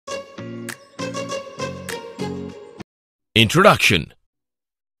Introduction.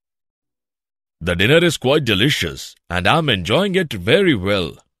 The dinner is quite delicious and I'm enjoying it very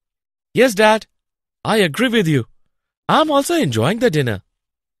well. Yes, Dad. I agree with you. I'm also enjoying the dinner.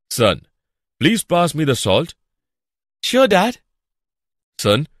 Son, please pass me the salt. Sure, Dad.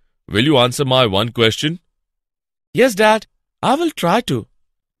 Son, will you answer my one question? Yes, Dad. I will try to.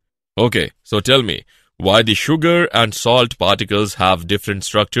 Okay, so tell me, why the sugar and salt particles have different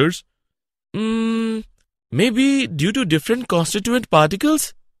structures? Maybe due to different constituent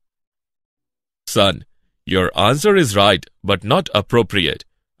particles? Son, your answer is right but not appropriate.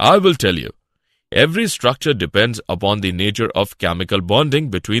 I will tell you. Every structure depends upon the nature of chemical bonding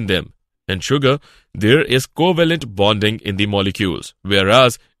between them. In sugar, there is covalent bonding in the molecules,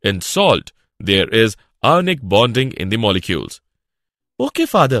 whereas in salt, there is ionic bonding in the molecules. Okay,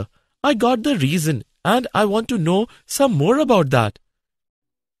 Father. I got the reason and I want to know some more about that.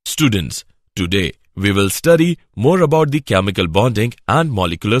 Students, today we will study more about the chemical bonding and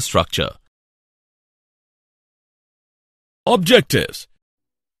molecular structure. Objectives.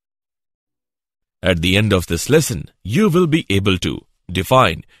 At the end of this lesson, you will be able to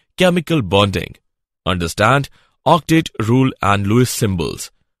define chemical bonding, understand octet rule and Lewis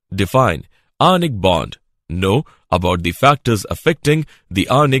symbols, define ionic bond, know about the factors affecting the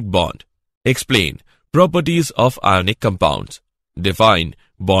ionic bond, explain properties of ionic compounds, define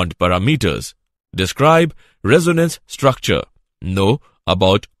bond parameters, describe resonance structure, know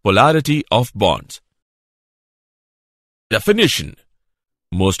about polarity of bonds. Definition.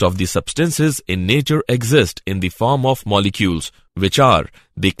 Most of the substances in nature exist in the form of molecules, which are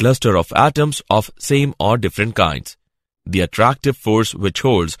the cluster of atoms of same or different kinds. The attractive force which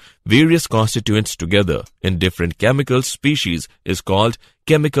holds various constituents together in different chemical species is called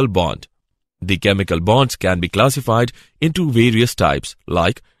chemical bond. The chemical bonds can be classified into various types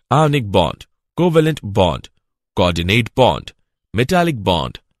like ionic bond, covalent bond, coordinate bond, metallic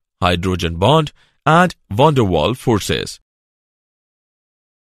bond, hydrogen bond, and van der Waals forces.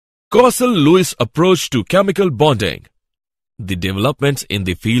 Coastal-Lewis approach to chemical bonding. The developments in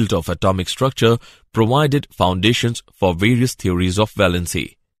the field of atomic structure provided foundations for various theories of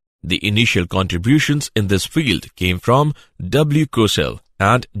valency. The initial contributions in this field came from W. Coastal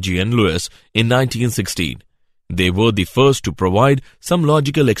and G. N. Lewis in 1916. They were the first to provide some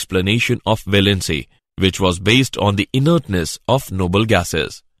logical explanation of valency, which was based on the inertness of noble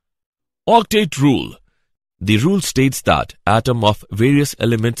gases. Octet rule. The rule states that atoms of various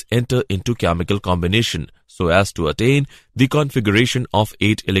elements enter into chemical combination so as to attain the configuration of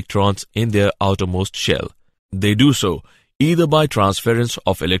 8 electrons in their outermost shell. They do so either by transference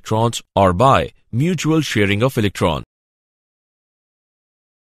of electrons or by mutual sharing of electrons.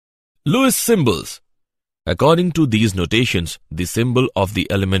 Lewis symbols. According to these notations, the symbol of the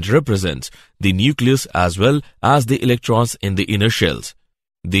element represents the nucleus as well as the electrons in the inner shells.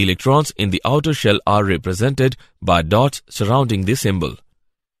 The electrons in the outer shell are represented by dots surrounding the symbol.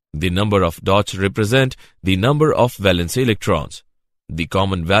 The number of dots represent the number of valency electrons. The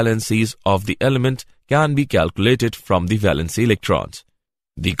common valencies of the element can be calculated from the valency electrons.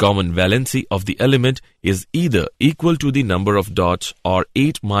 The common valency of the element is either equal to the number of dots or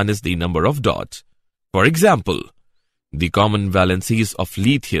 8 minus the number of dots. For example, the common valencies of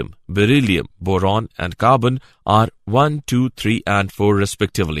lithium, beryllium, boron and carbon are 1, 2, 3 and 4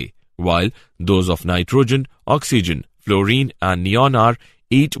 respectively, while those of nitrogen, oxygen, fluorine and neon are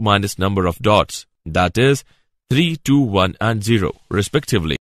 8 minus number of dots, that is 3, 2, 1 and 0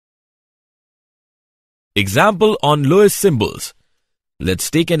 respectively. Example on Lewis symbols.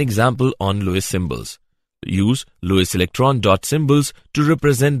 Let's take an example on Lewis symbols. Use Lewis electron dot symbols to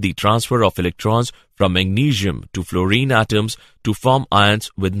represent the transfer of electrons from magnesium to fluorine atoms to form ions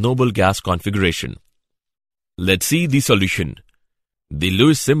with noble gas configuration. Let's see the solution. The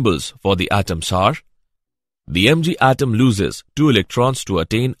Lewis symbols for the atoms are: the Mg atom loses 2 electrons to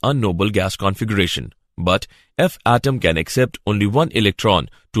attain a noble gas configuration, but F atom can accept only 1 electron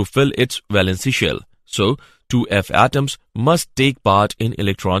to fill its valency shell, so 2 F atoms must take part in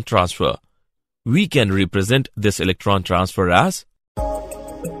electron transfer. We can represent this electron transfer as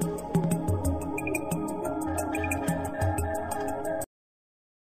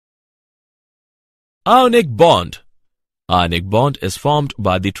ionic bond. Ionic bond is formed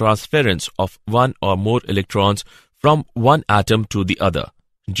by the transference of 1 or more electrons from one atom to the other.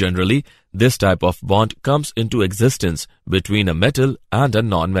 Generally, this type of bond comes into existence between a metal and a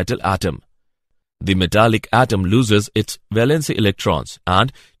non-metal atom. The metallic atom loses its valency electrons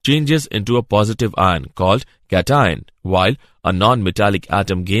and changes into a positive ion called cation, while a non-metallic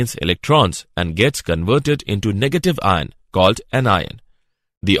atom gains electrons and gets converted into negative ion called anion.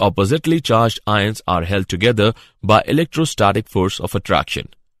 The oppositely charged ions are held together by electrostatic force of attraction.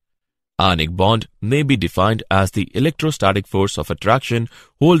 Ionic bond may be defined as the electrostatic force of attraction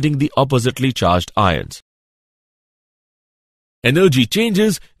holding the oppositely charged ions. Energy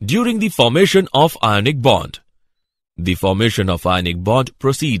changes during the formation of ionic bond. The formation of ionic bond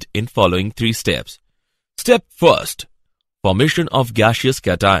proceeds in following 3 steps. Step 1. Formation of gaseous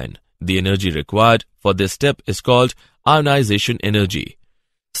cation. The energy required for this step is called ionization energy.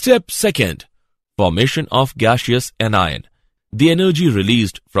 Step 2. Formation of gaseous anion. The energy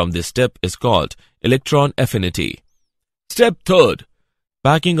released from this step is called electron affinity. Step 3.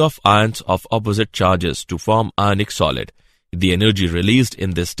 Packing of ions of opposite charges to form ionic solid. The energy released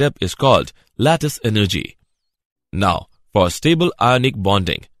in this step is called lattice energy. Now, for stable ionic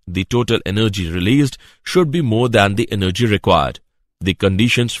bonding, the total energy released should be more than the energy required. The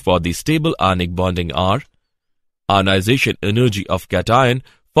conditions for the stable ionic bonding are: ionization energy of cation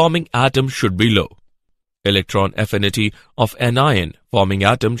forming atom should be low. Electron affinity of anion forming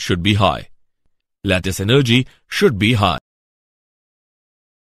atom should be high. Lattice energy should be high.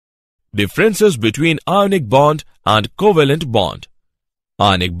 Differences between ionic bond and covalent bond.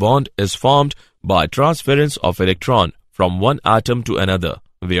 Ionic bond is formed by transference of electron from one atom to another,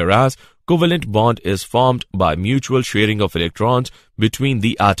 whereas covalent bond is formed by mutual sharing of electrons between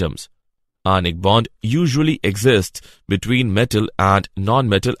the atoms. Ionic bond usually exists between metal and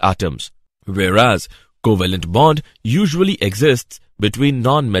non-metal atoms, whereas covalent bond usually exists between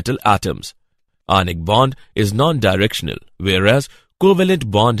non-metal atoms. Ionic bond is non-directional, whereas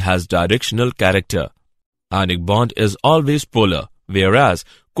covalent bond has directional character. Ionic bond is always polar, whereas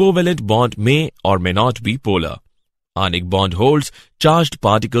covalent bond may or may not be polar. Ionic bond holds charged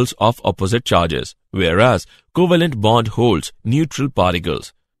particles of opposite charges, whereas covalent bond holds neutral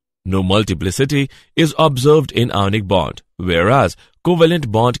particles. No multiplicity is observed in ionic bond, whereas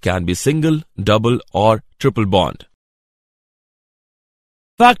covalent bond can be single, double or triple bond.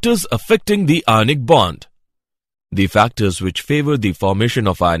 Factors affecting the ionic bond. The factors which favor the formation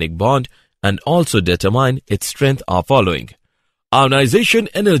of ionic bond and also determine its strength are following. Ionization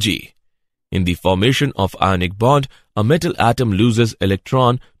energy. In the formation of ionic bond, a metal atom loses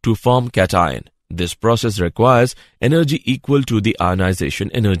electron to form cation. This process requires energy equal to the ionization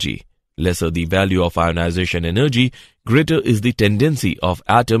energy. Lesser the value of ionization energy, greater is the tendency of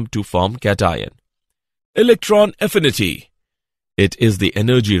atom to form cation. Electron affinity. It is the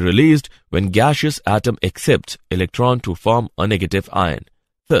energy released when gaseous atom accepts electron to form a negative ion.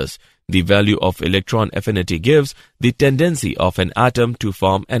 Thus, the value of electron affinity gives the tendency of an atom to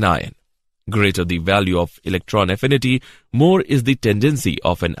form an ion. Greater the value of electron affinity, more is the tendency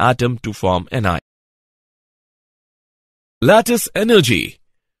of an atom to form an ion. Lattice energy.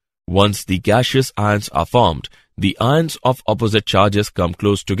 Once the gaseous ions are formed, the ions of opposite charges come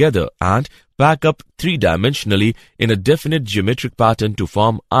close together and pack up three-dimensionally in a definite geometric pattern to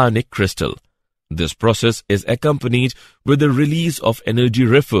form ionic crystal. This process is accompanied with the release of energy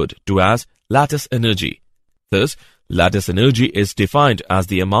referred to as lattice energy. Thus, lattice energy is defined as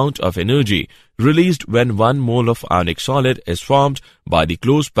the amount of energy released when 1 mole of ionic solid is formed by the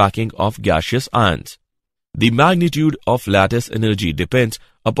close packing of gaseous ions. The magnitude of lattice energy depends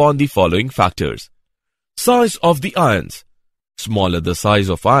upon the following factors. Size of the ions. Smaller the size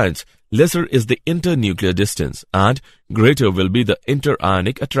of ions, lesser is the internuclear distance and greater will be the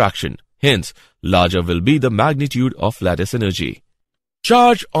interionic attraction. Hence, larger will be the magnitude of lattice energy.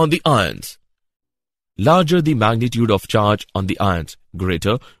 Charge on the ions. Larger the magnitude of charge on the ions,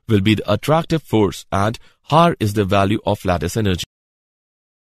 greater will be the attractive force and higher is the value of lattice energy.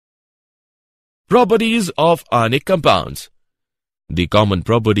 Properties of ionic compounds. The common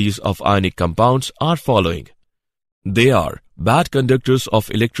properties of ionic compounds are following. They are bad conductors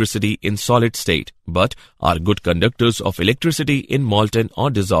of electricity in solid state, but are good conductors of electricity in molten or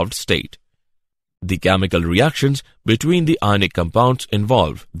dissolved state. The chemical reactions between the ionic compounds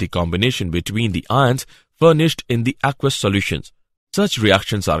involve the combination between the ions furnished in the aqueous solutions. Such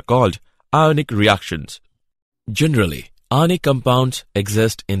reactions are called ionic reactions. Generally, ionic compounds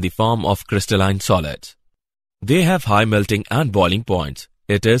exist in the form of crystalline solids. They have high melting and boiling points.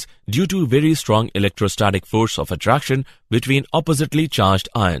 It is due to very strong electrostatic force of attraction between oppositely charged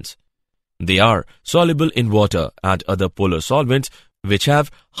ions. They are soluble in water and other polar solvents which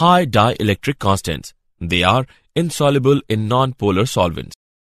have high dielectric constants. They are insoluble in non-polar solvents.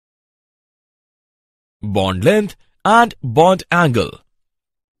 Bond length and bond angle.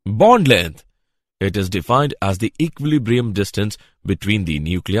 Bond length. It is defined as the equilibrium distance between the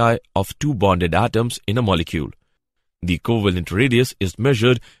nuclei of two bonded atoms in a molecule. The covalent radius is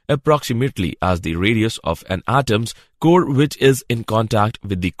measured approximately as the radius of an atom's core which is in contact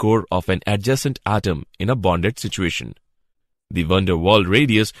with the core of an adjacent atom in a bonded situation. The van der Waals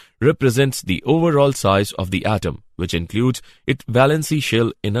radius represents the overall size of the atom, which includes its valency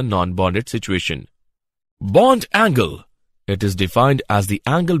shell in a non-bonded situation. Bond angle. It is defined as the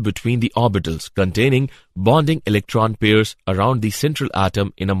angle between the orbitals containing bonding electron pairs around the central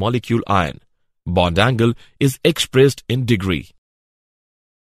atom in a molecule ion. Bond angle is expressed in degree.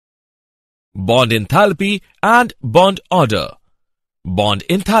 Bond enthalpy and bond order. Bond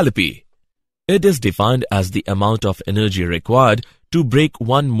enthalpy. It is defined as the amount of energy required to break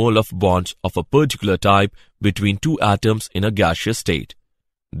 1 mole of bonds of a particular type between two atoms in a gaseous state.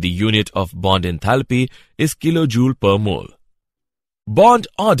 The unit of bond enthalpy is kilojoule per mole. Bond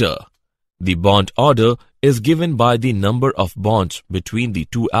order. The bond order is given by the number of bonds between the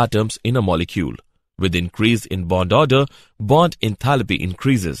two atoms in a molecule. With increase in bond order, bond enthalpy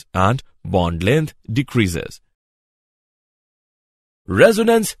increases and bond length decreases.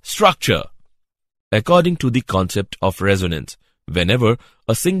 Resonance structure. According to the concept of resonance, whenever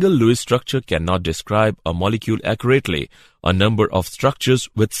a single Lewis structure cannot describe a molecule accurately, a number of structures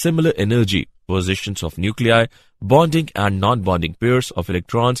with similar energy, positions of nuclei, bonding and non-bonding pairs of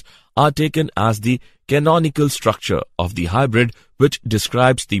electrons are taken as the canonical structure of the hybrid which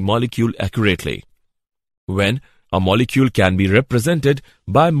describes the molecule accurately. When a molecule can be represented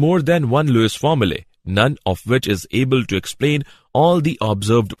by more than one Lewis formulae, none of which is able to explain all the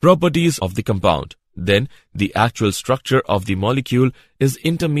observed properties of the compound, then the actual structure of the molecule is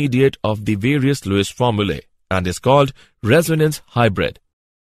intermediate of the various Lewis formulae and is called resonance hybrid.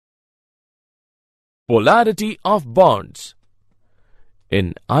 Polarity of bonds.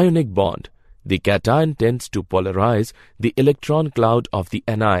 In ionic bond, the cation tends to polarize the electron cloud of the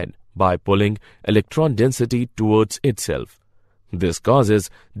anion by pulling electron density towards itself. This causes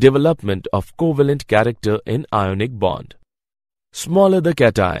development of covalent character in ionic bond. Smaller the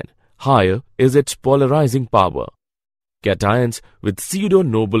cation, higher is its polarizing power. Cations with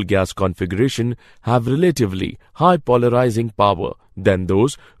pseudo-noble gas configuration have relatively high polarizing power than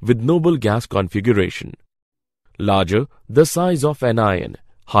those with noble gas configuration. Larger the size of an ion,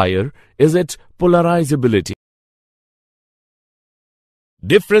 higher is its polarizability.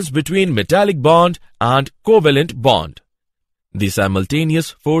 Difference between metallic bond and covalent bond. The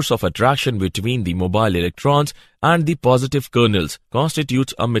simultaneous force of attraction between the mobile electrons and the positive kernels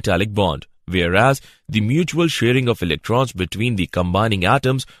constitutes a metallic bond, whereas the mutual sharing of electrons between the combining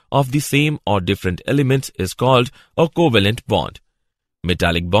atoms of the same or different elements is called a covalent bond.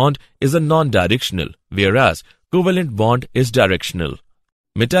 Metallic bond is a non-directional, whereas covalent bond is directional.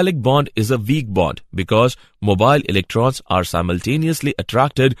 Metallic bond is a weak bond because mobile electrons are simultaneously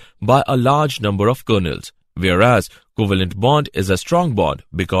attracted by a large number of kernels, whereas covalent bond is a strong bond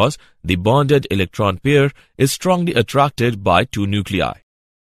because the bonded electron pair is strongly attracted by two nuclei.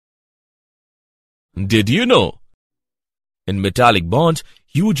 Did you know? In metallic bonds,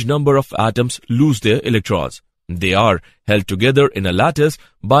 huge number of atoms lose their electrons. They are held together in a lattice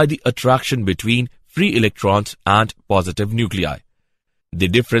by the attraction between free electrons and positive nuclei. The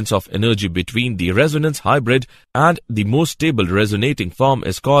difference of energy between the resonance hybrid and the most stable resonating form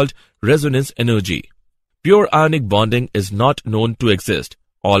is called resonance energy. Pure ionic bonding is not known to exist.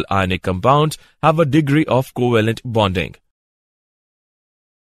 All ionic compounds have a degree of covalent bonding.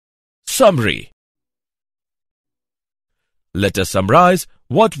 Summary. Let us summarize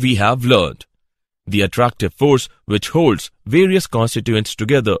what we have learned. The attractive force which holds various constituents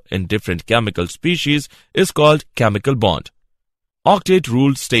together in different chemical species is called chemical bond. Octet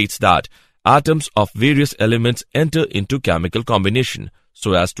rule states that atoms of various elements enter into chemical combination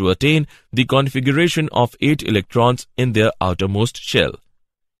so as to attain the configuration of 8 electrons in their outermost shell.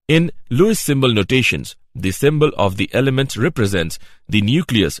 In Lewis symbol notations, the symbol of the elements represents the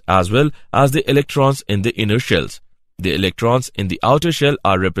nucleus as well as the electrons in the inner shells. The electrons in the outer shell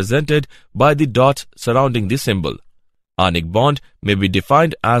are represented by the dots surrounding the symbol. Ionic bond may be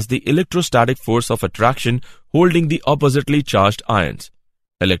defined as the electrostatic force of attraction holding the oppositely charged ions.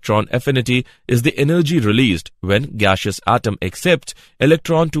 Electron affinity is the energy released when gaseous atom accepts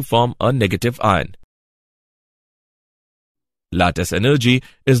electron to form a negative ion. Lattice energy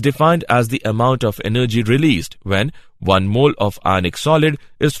is defined as the amount of energy released when 1 mole of ionic solid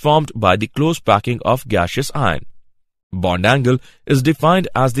is formed by the close packing of gaseous ion. Bond angle is defined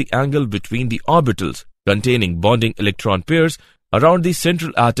as the angle between the orbitals containing bonding electron pairs around the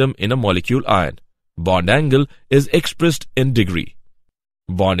central atom in a molecule ion. Bond angle is expressed in degree.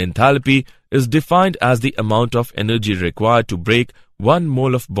 Bond enthalpy is defined as the amount of energy required to break 1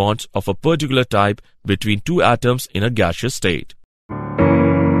 mole of bonds of a particular type between two atoms in a gaseous state.